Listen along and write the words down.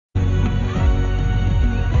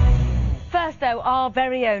though, our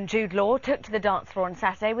very own Jude Law took to the dance floor on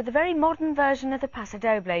Saturday with a very modern version of the Paso.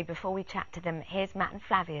 Before we chat to them, here's Matt and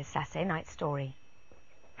Flavia's Saturday night story.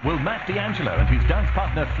 Will Matt D'Angelo and his dance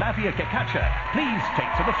partner Flavia please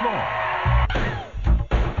take to the floor?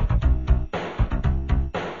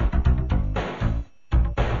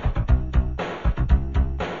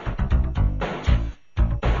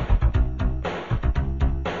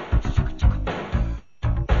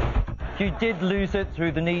 You did lose it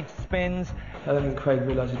through the neat spins. And then Craig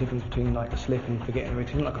realised the difference between like a slip and forgetting a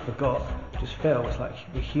routine. Like I forgot, just fell. It's like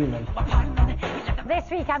we're human.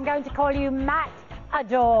 This week I'm going to call you Matt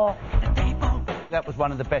Adore. That was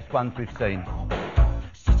one of the best ones we've seen.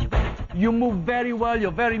 You move very well,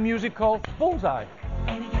 you're very musical. Bullseye.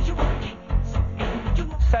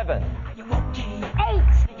 7. 8.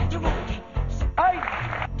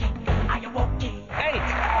 8.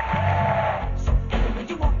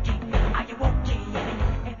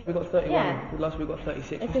 We got 31. Yeah. Last week we got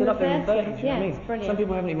 36. It's We're still up there in 30. 30s, Do you know yeah, what I mean? it's brilliant. Some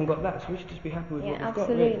people haven't even got that, so we should just be happy with what we've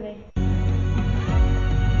absolutely. got. Really.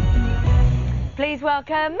 Please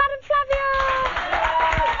welcome Matt and Flavia!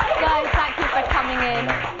 Guys, thank you for coming in.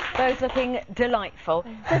 Both looking delightful.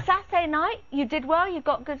 So Saturday night, you did well, you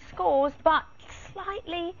got good scores, but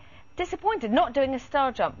slightly disappointed, not doing a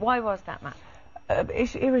star jump. Why was that, Matt?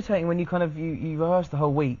 It's irritating when you kind of, you rehearse the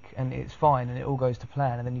whole week and it's fine and it all goes to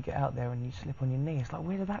plan, and then you get out there and you slip on your knee. It's like,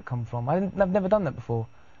 where did that come from? I've never done that before.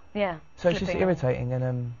 Yeah. So it's just irritating,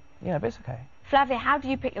 and yeah, but it's okay. Flavia, how do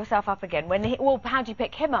you pick yourself up again? How do you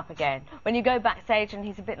pick him up again? When you go backstage and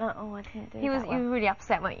he's a bit like, oh, I didn't do that You were really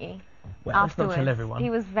upset, weren't you? Well, let's not tell everyone. He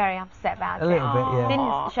was very upset about it. A little bit, yeah.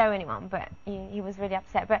 Didn't show anyone, but he was really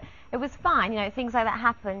upset. But it was fine, you know, things like that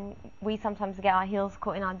happen. We sometimes get our heels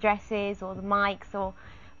caught in our dresses or the mics,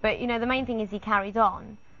 but, you know, the main thing is he carried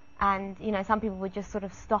on. And, you know, some people would just sort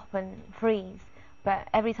of stop and freeze. But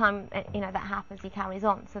every time, you know, that happens, he carries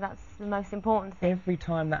on. So that's the most important thing. Every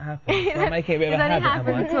time that happens, I'm making it a bit of a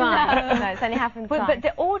habit, have I? Twice. No, it's only happened twice. But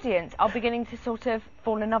the audience are beginning to sort of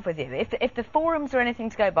fall in love with you. If the forums are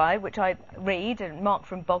anything to go by, which I read, and Mark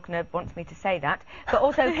from Bognor wants me to say that, but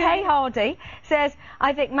also Kay Hardy says,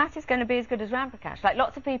 I think Matt is going to be as good as Ramprakash. Like,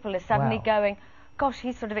 lots of people are suddenly going, gosh,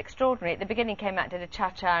 he's sort of extraordinary. At the beginning came out, did a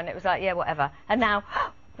cha-cha, and it was like, yeah, whatever. And now,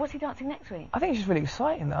 what's he dancing next week? I think it's just really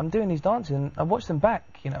exciting that I'm doing these dances and I watch them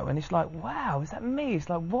back, you know, and it's like, wow, is that me? It's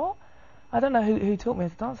like, what? I don't know who taught me how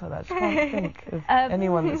to dance like that. I just can't think of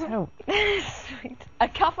anyone that's helped. Sweet. A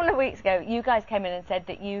couple of weeks ago, you guys came in and said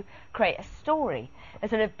that you create a story, a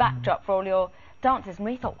sort of backdrop for all your dancers, and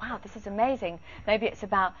we thought, wow, this is amazing. Maybe it's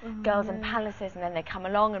about girls in palaces, and then they come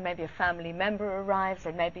along, and maybe a family member arrives,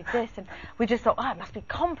 and maybe this, and we just thought, oh, it must be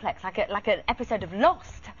complex, like an episode of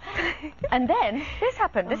Lost. And then this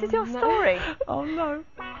happened. This is your story. Oh no.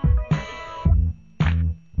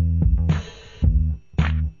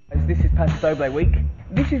 This is Paso week.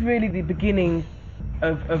 This is really the beginning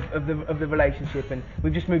of the relationship, and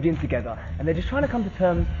we've just moved in together, and they're just trying to come to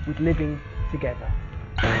terms with living together.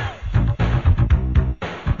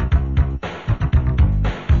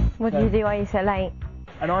 What did you do while you so late?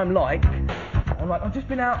 And I'm like, I've just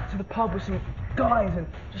been out to the pub with some guys, and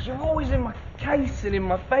just you're always in my case and in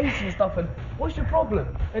my face and stuff, and what's your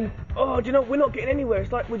problem? And, oh, do you know, we're not getting anywhere.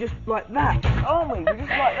 It's like we're just like that, aren't we? We're just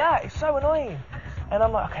like that. It's so annoying. And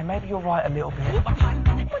I'm like, okay, maybe you're right a little bit. What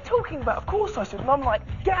am I talking about? Of course I should. And I'm like,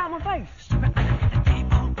 get out of my face.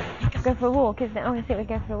 Go for a walk, isn't it? I think we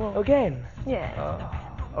go for a walk. Again? Yeah.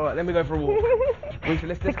 All right, then we go for a walk.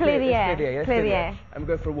 Let's clear the air. Clear the air. And we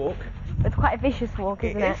go for a walk. It's quite a vicious walk,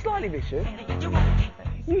 isn't it? It's slightly vicious.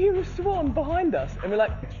 You hear a swan behind us, and we're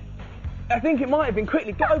like, I think it might have been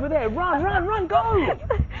quickly, get over there, run, go!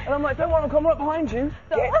 And I'm like, don't worry, I'll come right behind you.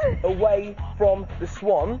 Get away from the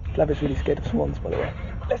swan. Flavia's really scared of swans, by the way.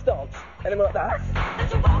 Let's dance. And then we're like that.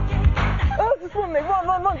 Oh, it's a swan there,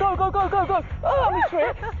 run, go. Oh, I missed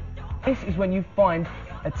it. This is when you find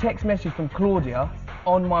a text message from Claudia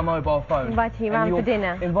on my mobile phone. Inviting you round for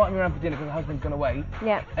dinner. Inviting me around for dinner because her husband's gone away.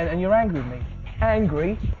 Yeah. And you're angry with me.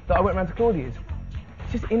 Angry that I went round to Claudia's.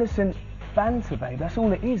 It's just innocent banter, babe. That's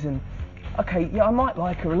all it is. And okay, yeah, I might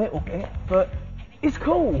like her a little bit, but it's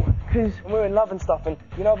cool because we're in love and stuff. And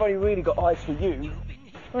you know, I've only really got eyes for you.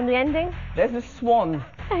 On the ending? There's a swan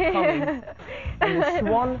coming, and the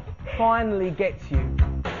swan finally gets you,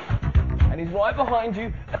 and he's right behind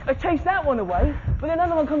you. I chase that one away, but then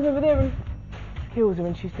another one comes over there and kills her,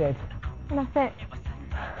 and she's dead. And that's it.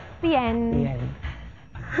 The end. The end.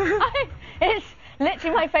 It's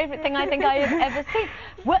literally my favourite thing I think I have ever seen.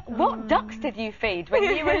 What ducks did you feed when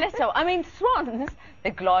you were little? I mean, swans,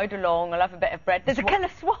 they glide along, I'll have a bit of bread. There's a killer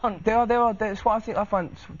swan. They are. I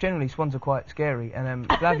find generally swans are quite scary, and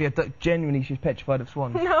Flavia, genuinely, she's petrified of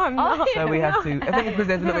swans. No, I'm not. So we have to, I think it's because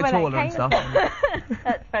they're a little bit taller and stuff.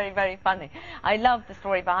 That's very, very funny. I love the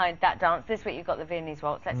story behind that dance. This week you've got the Viennese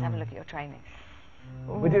waltz. Let's have a look at your training.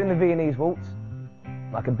 We're doing the Viennese waltz.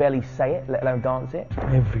 I can barely say it, let alone dance it.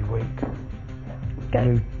 Every week.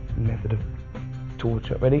 New method of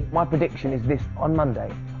torture. Ready? My prediction is this: on Monday,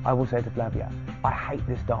 I will say to Flavia, I hate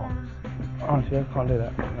this dance. Honestly, I can't do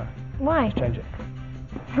that. No. Why? Just change it.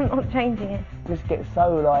 I'm not changing it. Just get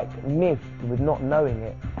so, like, miffed with not knowing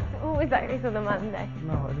it. Oh, is that this on a Monday?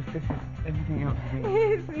 No, this is everything else.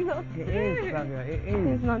 It's not It true. is, Flavia, it is.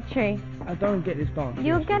 It's not true. I don't get this dance.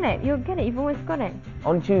 You'll get it. You'll get it. You've always got it.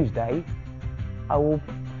 On Tuesday, I will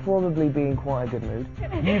probably be in quite a good mood.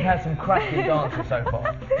 You've had some cracking dances so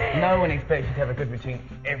far. No one expects you to have a good routine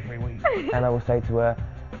every week. And I will say to her,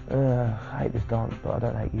 I hate this dance, but I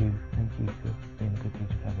don't hate you. Thank you for being a good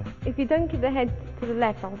teacher, Flavia. If you don't keep the head to the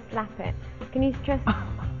left, I'll slap it. Can you stress?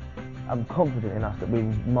 I'm confident in us that we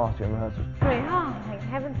master in rehearsals. Thank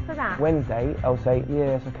heavens for that. Wednesday, I'll say,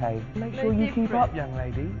 yeah, it's okay. Make sure you keep up, young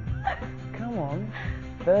lady. Come on.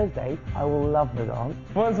 Thursday, I will love the dance.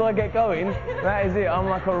 Once I get going, that is it. I'm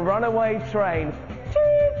like a runaway train.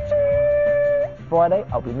 Friday,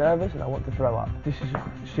 I'll be nervous and I want to throw up. This is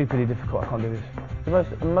stupidly difficult. I can't do this. The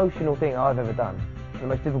most emotional thing I've ever done. The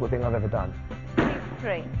most difficult thing I've ever done.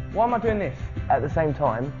 3. Why am I doing this? At the same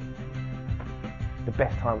time, the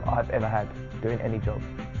best time I've ever had doing any job.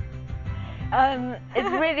 It's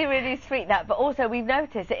really, really sweet that, but also we've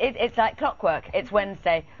noticed it's like clockwork. It's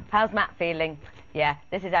Wednesday. How's Matt feeling? Yeah,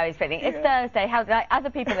 this is how he's feeling. It's Thursday. How's like other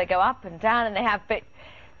people? They go up and down and they have, but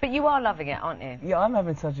you are loving it, aren't you? Yeah, I'm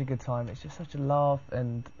having such a good time. It's just such a laugh,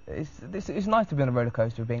 and it's nice to be on a roller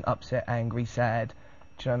coaster of being upset, angry, sad.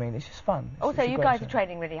 Do you know what I mean? It's just fun. Also, you guys are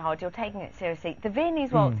training really hard. You're taking it seriously. The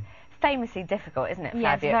Viennese waltz, famously difficult, isn't it, Flavia?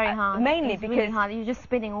 Yeah, it's very hard. Mainly it's because really hard. You're just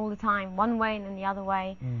spinning all the time, one way and then the other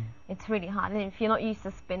way. It's really hard. And if you're not used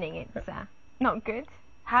to spinning, it's not good.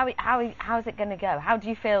 How's it going to go? How do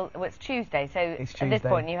you feel? Well, it's Tuesday, so It's at this Tuesday.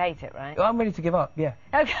 point you hate it, right? I'm ready to give up. Yeah.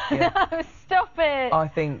 Okay, Yeah. no, stop it. I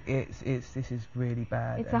think this is really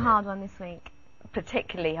bad. It's a hard one this week.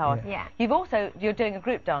 Particularly hard. Yeah. You're doing a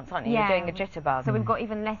group dance, aren't you? Yeah. You're doing a jitterbug. So we've got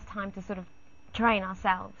even less time to sort of train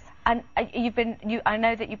ourselves. And I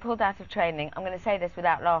know that you pulled out of training. I'm going to say this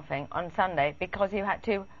without laughing on Sunday because you had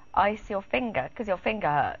to ice your finger because your finger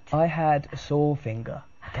hurt. I had a sore finger.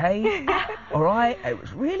 Okay. All right. It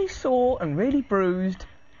was really sore and really bruised,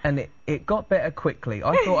 and it got better quickly.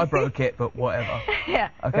 I thought I broke it, but whatever. Yeah.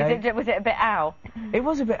 Okay. Was it a bit ow? It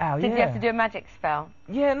was a bit ow. Did you have to do a magic spell?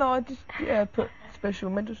 Yeah. No. I just put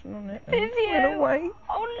special medicine on it. Did you? In a way.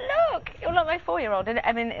 Oh look, you're like my 4-year-old.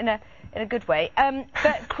 I mean, in a good way.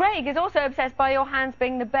 But Craig is also obsessed by your hands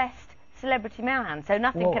being the best celebrity male hands, so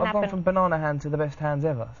nothing can I've happen. gone from banana hand to the best hands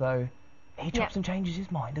ever. So he chops and changes his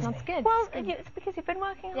mind, doesn't That's he? good. Well, it's because you've been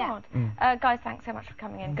working Yeah. hard. Guys, thanks so much for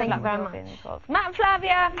coming in. Thank Good you luck very with much. your Matt and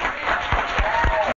Flavia.